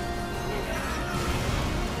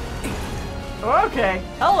 Okay.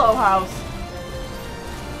 Hello, house.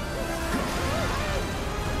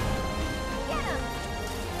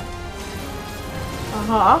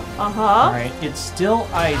 Alright, it's still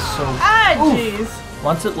ice, so... Ah, jeez.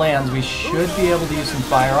 Once it lands, we should be able to use some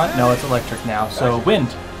fire on it. No, it's electric now, so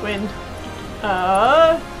wind. Wind.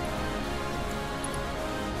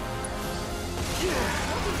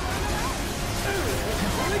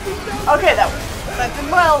 Okay, that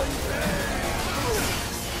did well.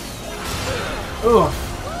 Ooh.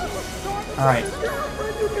 Alright.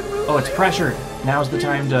 Oh, it's pressured. Now's the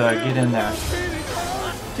time to get in there.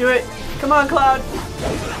 Do it. Come on, Cloud.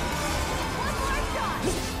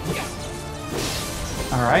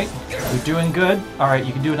 Alright, you're doing good. Alright,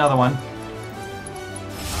 you can do another one.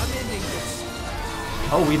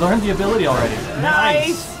 Oh, we learned the ability already.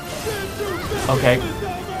 Nice! Okay.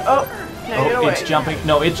 Oh, now get away. It's jumping.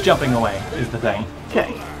 No, it's jumping away, is the thing.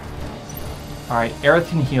 Okay. Alright, Aerith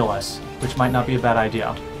can heal us, which might not be a bad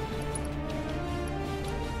idea.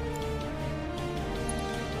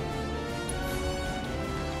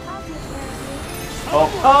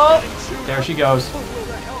 Oh, there she goes.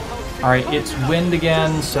 Alright, it's wind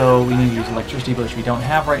again, so we need to use electricity, which we don't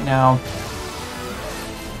have right now.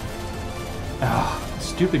 Ah,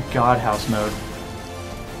 stupid God House mode.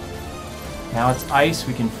 Now it's ice,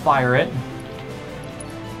 we can fire it.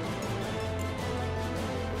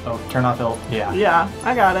 Oh, turn off ult. Yeah. Yeah,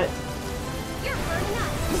 I got it.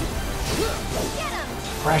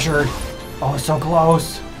 Pressured. Oh, so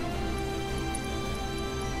close.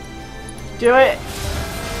 Do it.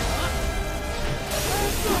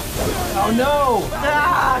 Oh no!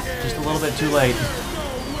 Ah! Just a little bit too late.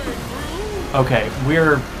 Okay,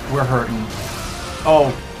 we're hurting.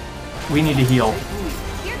 Oh, we need to heal.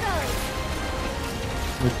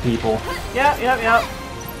 With people. Yep.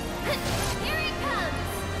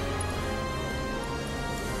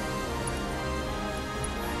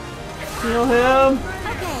 Heal him.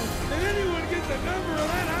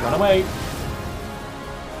 Run away.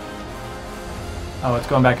 Oh, it's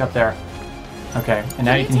going back up there. Okay, and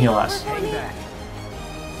now you can heal us.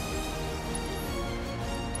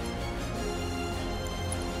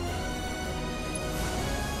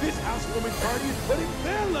 This housewarming party is putting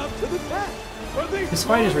their love to the test. This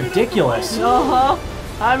fight is ridiculous. Uh-huh.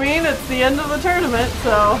 I mean, it's the end of the tournament,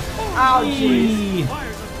 so... Ow, jeez.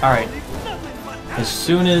 Alright. As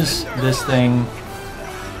soon as this thing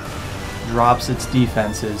drops its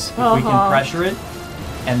defenses, if we can pressure it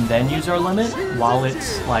and then use our limit while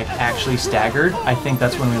it's like actually staggered, I think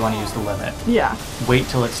that's when we want to use the limit. Yeah. Wait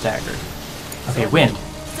till it's staggered. Okay, wind.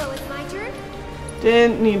 So it's my turn?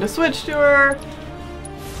 Didn't need to switch to her.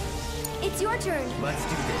 It's your turn. Let's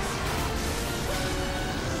do this.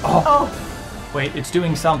 Oh. Wait, it's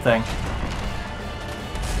doing something.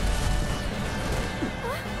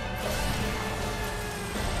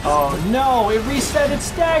 Oh no, it reset its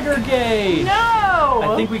stagger gauge! No!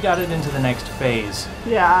 I think we got it into the next phase.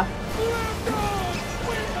 Yeah.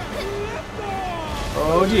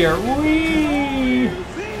 Oh dear, wee!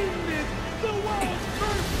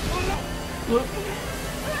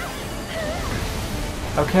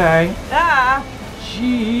 Okay. Ah!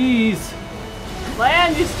 Jeez.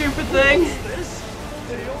 Land, you stupid thing!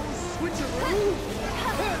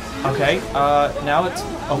 Okay, now it's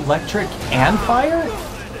electric and fire?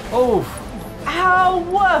 Oh.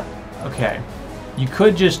 Ow! Okay. You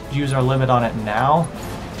could just use our limit on it now.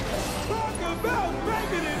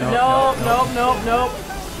 Nope.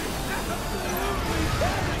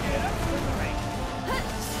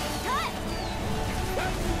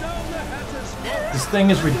 This thing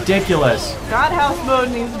is ridiculous. God House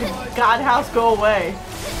mode needs to God House go away.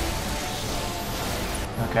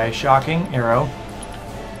 Okay, shocking. Arrow.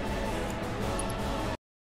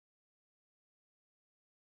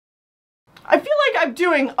 I feel like I'm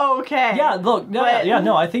doing okay. Yeah, look, no,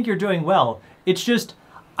 I think you're doing well. It's just,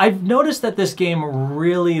 I've noticed that this game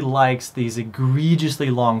really likes these egregiously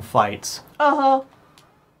long fights. Uh-huh.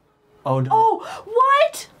 Oh no. Oh,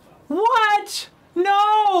 what? What?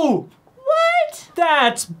 No! What?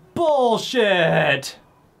 That's bullshit!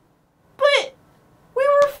 But we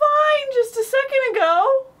were fine just a second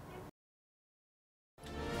ago.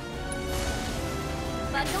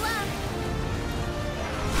 Buckle up.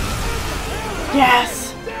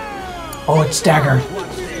 Yes! Oh, it's staggered.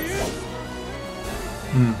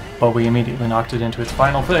 But we immediately knocked it into its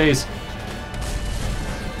final phase.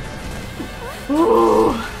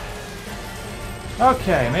 Ooh.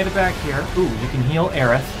 Okay, made it back here. Ooh, you can heal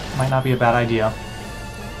Aerith. Might not be a bad idea.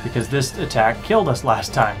 Because this attack killed us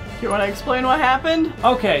last time. You want to explain what happened?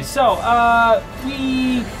 Okay, so,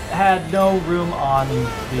 we had no room on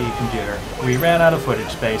the computer. We ran out of footage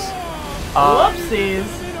space. Whoopsies.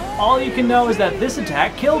 All you can know is that this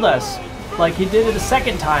attack killed us. Like, he did it a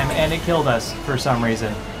second time and it killed us for some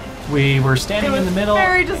reason. We were standing in the middle.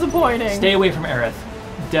 Very disappointing. Stay away from Aerith.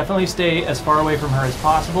 Definitely stay as far away from her as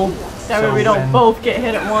possible. That way we don't both get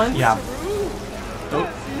hit at once. Yeah. Oh.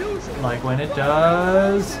 Like when it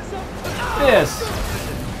does this.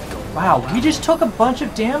 Wow, we just took a bunch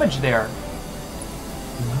of damage there.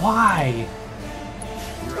 Why?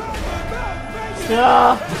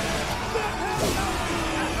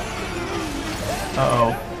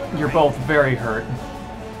 Uh-oh. You're both very hurt.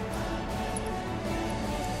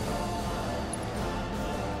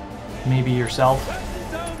 maybe yourself.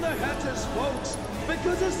 Down the hatches, folks,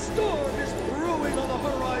 because a storm is brewing on the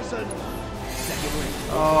horizon.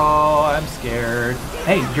 Oh, I'm scared.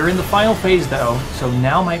 Hey, you're in the final phase though, so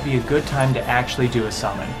now might be a good time to actually do a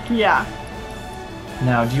summon. Yeah.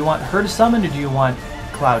 Now, do you want her to summon or do you want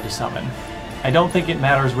Cloud to summon? I don't think it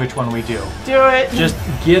matters which one we do. Do it. Just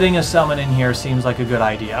getting a summon in here seems like a good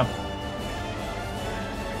idea.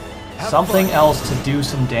 Something else to do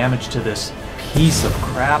some damage to this piece of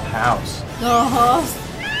crap house. Uh-huh.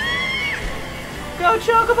 Go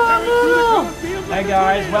Chocobo Noodle! Hey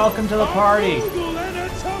guys, welcome to the party.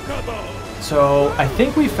 So, I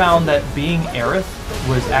think we found that being Aerith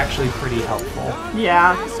was actually pretty helpful.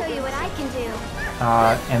 Yeah. I'll show you what I can do.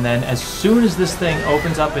 And then as soon as this thing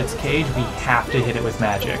opens up its cage, we have to hit it with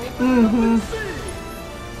magic. Mm-hmm.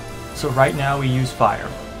 So right now we use fire.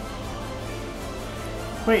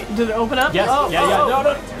 Wait, did it open up? Yes,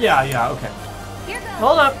 yeah, okay. Here goes.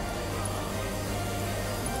 Hold up.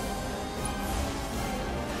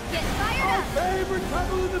 Get fired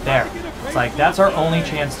up. There. It's like, that's our only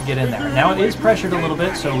chance to get in there. Now it is pressured a little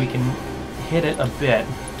bit, so we can hit it a bit.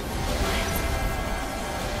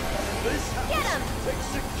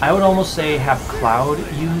 I would almost say have Cloud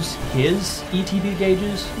use his ETB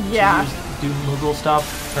gauges. Yeah. To do Moogle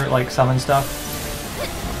stuff, or like summon stuff.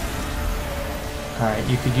 Alright,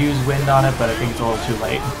 you could use wind on it, but I think it's a little too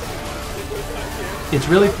late. It's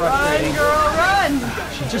really frustrating. Run, girl, run!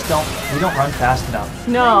 We don't run fast enough.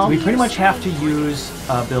 No. We pretty much have to use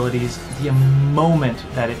abilities the moment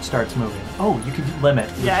that it starts moving. Oh, you could limit.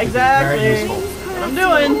 Which Yeah, would be exactly. Very useful. What I'm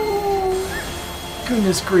doing.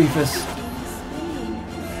 Goodness griefus.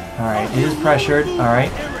 Alright, it is pressured.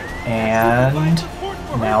 Alright. And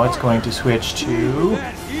now it's going to switch to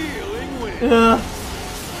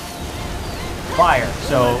fire.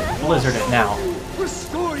 So blizzard it now.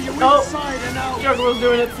 Oh, Chocobo's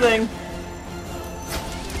doing its thing.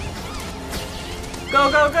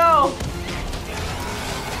 Go, go, go!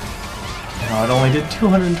 Oh, it only did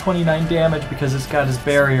 229 damage because it's got his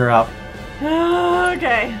barrier up.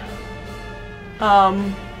 Okay.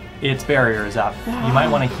 Its barrier is up. You might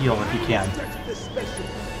want to heal if you can.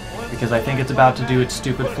 Because I think it's about to do its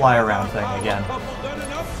stupid fly around thing again.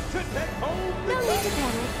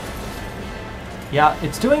 Yeah,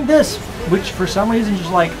 it's doing this, which for some reason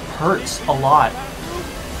just like hurts a lot.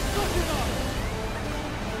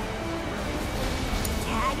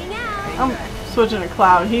 I'm switching to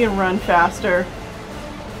Cloud. He can run faster.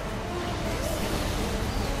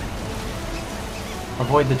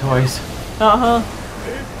 Avoid the toys. Uh-huh.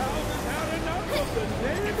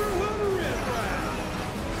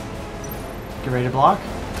 Get ready to block.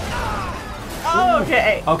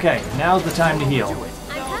 Okay. Okay, now's the time to heal.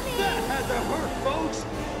 That had to hurt, folks.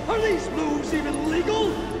 Are these moves even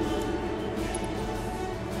legal?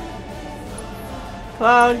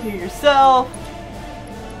 Cloud, heal yourself.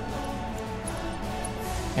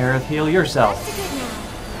 Aerith, heal yourself.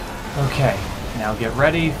 Okay, now get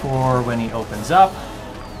ready for when he opens up.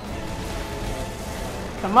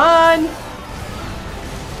 Come on.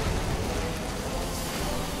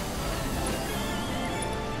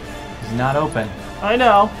 He's not open. I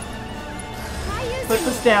know. Put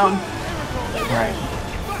this down. Right.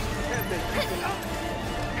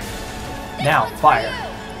 Now, fire.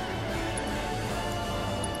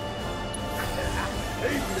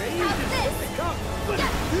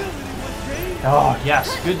 Oh,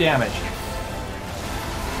 yes, good damage.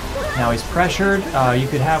 Now he's pressured. You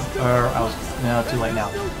could have, no, too late now.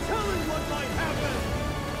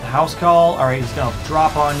 The house call. All right, he's gonna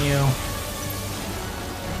drop on you.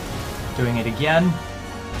 Doing it again.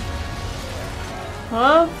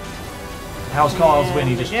 Huh? House call is when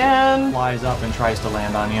he just again. flies up and tries to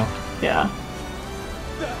land on you. Yeah.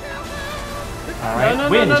 All right, No.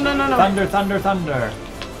 wind. Thunder, thunder, thunder.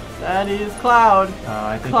 That is Cloud.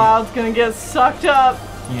 I think Cloud's gonna get sucked up.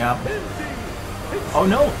 Yep. Oh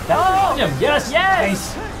no! That him. Yes!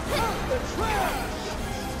 Yes! Nice.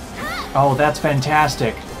 Oh, that's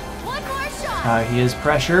fantastic. He is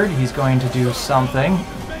pressured. He's going to do something.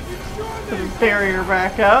 Put his barrier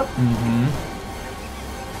back up. Mm-hmm.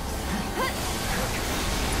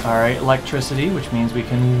 Alright, electricity, which means we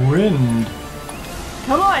can wind.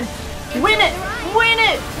 Come on! Win it! Win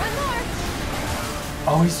it!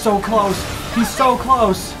 Oh, he's so close. He's so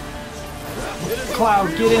close. Cloud,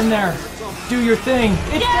 get in there. Do your thing.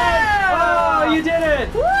 It's dead! Oh, you did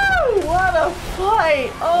it! Woo! What a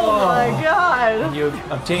fight! Oh my god! And you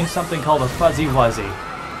obtained something called a Fuzzy Wuzzy.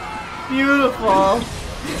 Beautiful.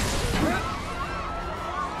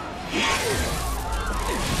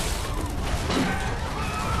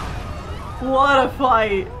 What a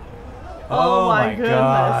fight! Oh my goodness.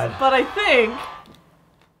 God. But I think...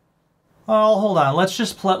 Oh, hold on. Let's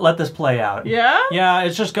just let this play out. Yeah? Yeah,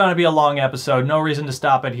 it's just gonna be a long episode. No reason to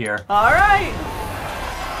stop it here. All right.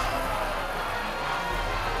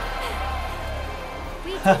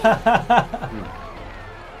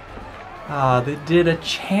 They did a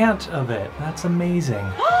chant of it. That's amazing.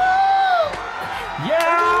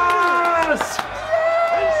 Yes! Oh!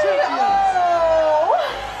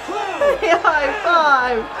 High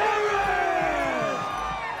five!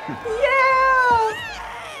 Yeah!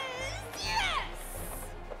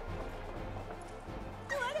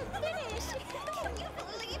 What a finish! Can you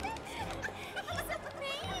believe it? That was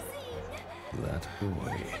amazing! That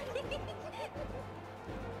boy.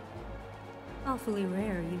 Awfully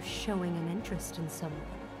rare you showing an interest in someone.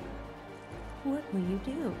 What will you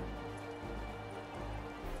do?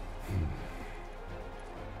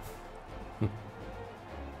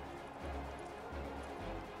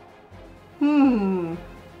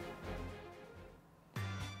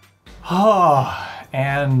 Oh,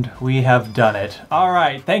 and we have done it. All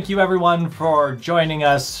right, thank you everyone for joining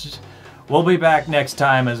us. We'll be back next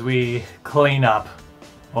time as we clean up.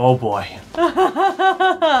 Oh boy.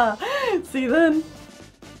 See you then.